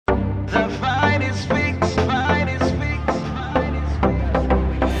The fight is fixed, fight is fixed, fight is fixed.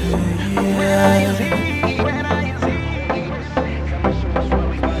 Where is he? Where is he?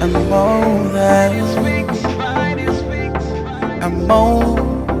 I'm more than, I'm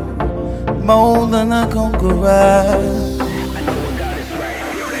more than a conqueror.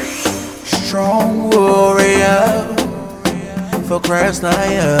 Strong warrior, for Christ I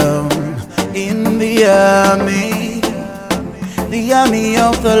am in the army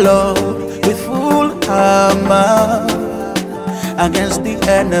of the Lord, with full armor against the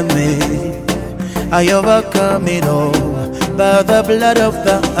enemy. I overcome it all by the blood of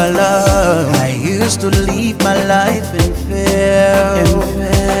the Lord. I used to live my life in fear,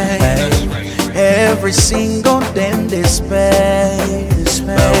 every single day in despair.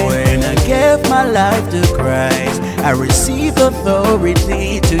 But when I gave my life to Christ, I received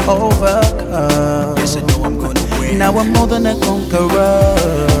authority to overcome. Yes, I know I'm going to win. Now I'm more than a conqueror.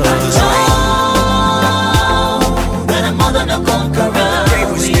 I'm more than a conqueror.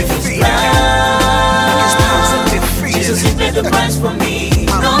 Jesus, he paid the price for me.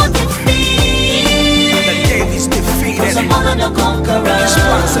 No defeat. The game is defeated. Because I'm more than a conqueror. His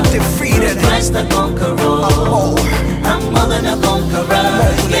plans are defeated. Christ the conqueror. I'm more than a conqueror.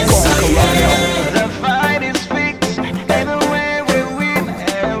 Yes, I am. The fight is fixed. Either way we win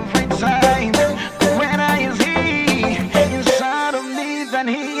every time. When I is he inside of me than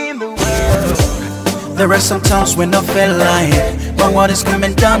he in the world. There are some times when I feel like my word is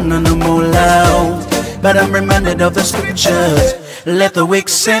coming down and I'm more loud. But I'm reminded of the scriptures. Let the weak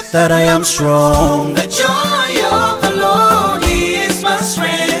say that I am strong. The joy of the Lord is my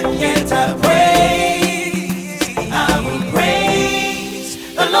strength. Yet I will praise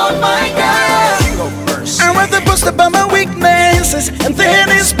the Lord my God. I rather boast about my weaknesses, and then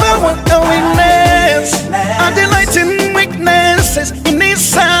His power and weakness. I delight in weaknesses, in His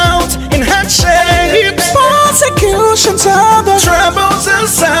sounds, in hardships. Persecutions are the troubles I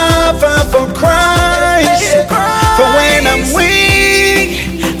suffer for Christ. For when I'm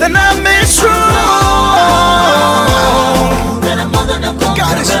weak, then I'm made strong. Then I'm more than a conqueror.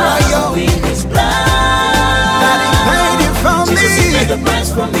 God is right, yo. With His blood, That He paid it for Jesus, He paid the me. price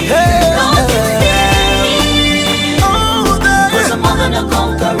for me. Hey. No defeat. Oh, that Because I'm more than a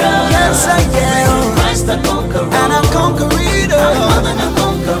conqueror. yes, I am. Christ the conqueror. And I conquer it I'm more all. than a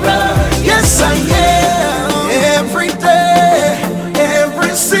conqueror. Yes, I am. Every day,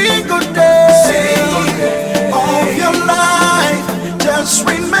 every single day of your life, just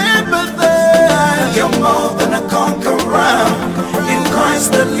remember that you're more than a conqueror in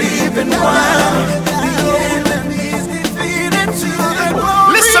Christ the living one. The enemy is defeated to the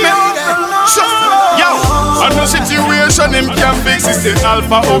glory. Listen, of the Lord. yo, on the situation him can fix is the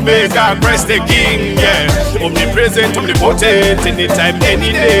Alpha Omega, Christ the King, yeah. Omnipresent, omnipotent, anytime,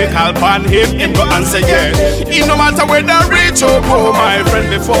 any day. Call upon him, him go answer, yeah. It no matter whether rich or poor, my friend,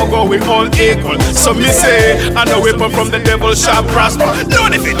 before God we all equal. So me say, and no weapon from the devil shall prosper. No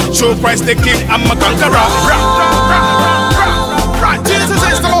defeat, through Christ the King, I'm a conqueror. Right, Jesus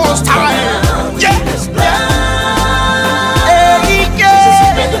is the most high, yeah. Hey,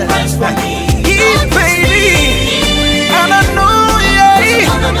 yeah. Paid the price for me. He paid it. And I know, yeah,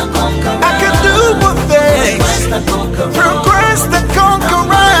 More than a conqueror. I can do good things Christ the conqueror. through Christ the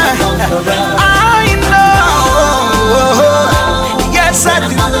conqueror. I know. Yes, I do.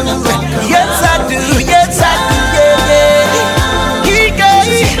 Yes, I do. Yes, I do. Yeah, yeah. He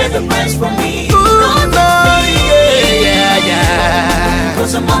gave. Paid the price for me. Ooh, no, yeah, yeah.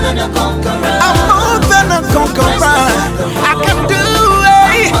 Because I'm more than a conqueror. I'm more than a conqueror. I can do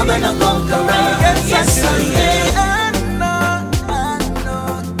it. More than a conqueror. Yes, I am.